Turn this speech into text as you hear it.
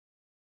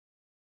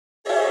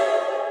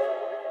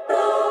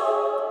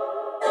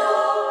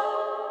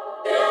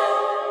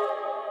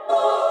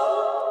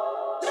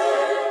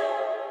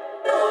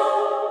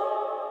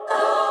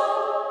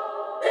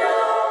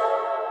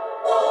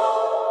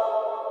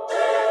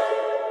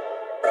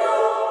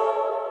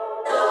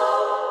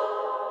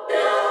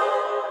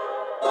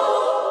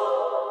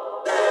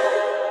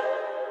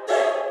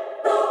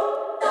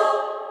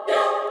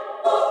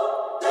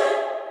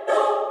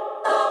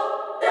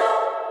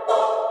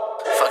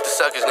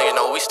Nigga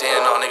know we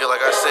standing on, nigga,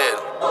 like I said.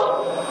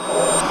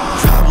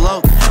 Drop low,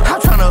 I'm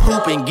tryna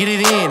hoop and get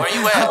it in. Where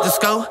you at? Have to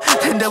go,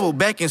 then double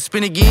back and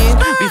spin again.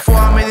 Before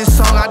I made this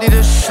song, I did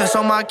a shit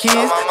on my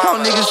kids.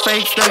 Y'all niggas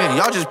fake thuggin',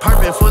 y'all just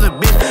perfect for the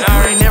bitch.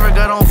 You ain't never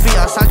got on feet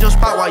outside your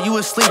spot while you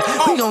asleep.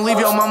 We gon' leave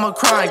your mama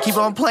crying, keep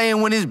on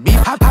playing when it's beef.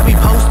 I be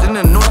posting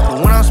the north, but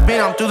when I'm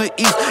spin, I'm through the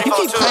east. You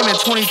keep claiming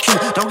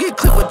 22, don't get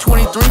clipped with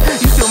 23.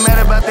 You still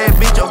mad about that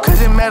bitch, your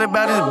cousin mad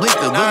about his blick.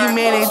 The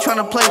Boogieman ain't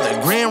tryna play, the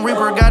Grim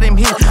Reaper got him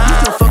hit. You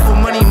still fuck with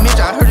money, Mitch,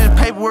 I heard his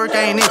paperwork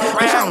ain't it.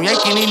 Bitch, I'm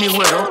yanking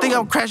anywhere, don't think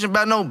I'm crashing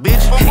about no bitch.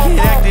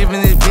 Get active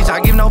in this bitch,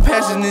 I give no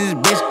passes in this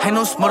bitch. Ain't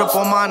no smut up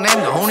on my name,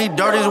 the only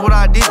dart is what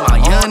I did. My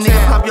young nigga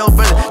pop your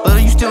brother,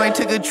 but you still ain't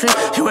took a trip.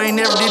 You ain't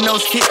never did no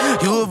skit,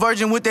 you a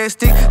virgin with that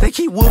stick. They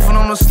keep wolfing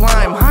on the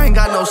slime, I ain't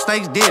got no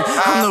snakes dead.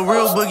 I'm the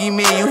real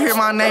Boogieman, you hear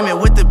my name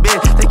and with the bed.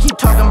 They keep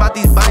talking about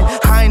these bodies,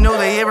 I ain't know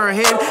they ever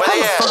had. How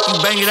the fuck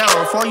you bang it out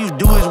if all you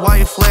do is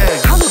white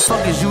flag? How the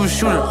fuck is you a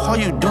shooter, all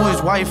you do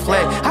is white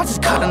flag? I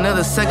just caught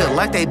another second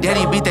like they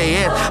daddy beat they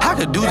ass. I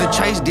could do the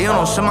chase down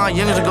on some of my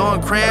youngers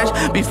going crash.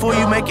 Before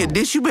you make a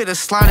dish, you better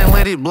slide and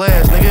let it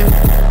blast,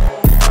 nigga.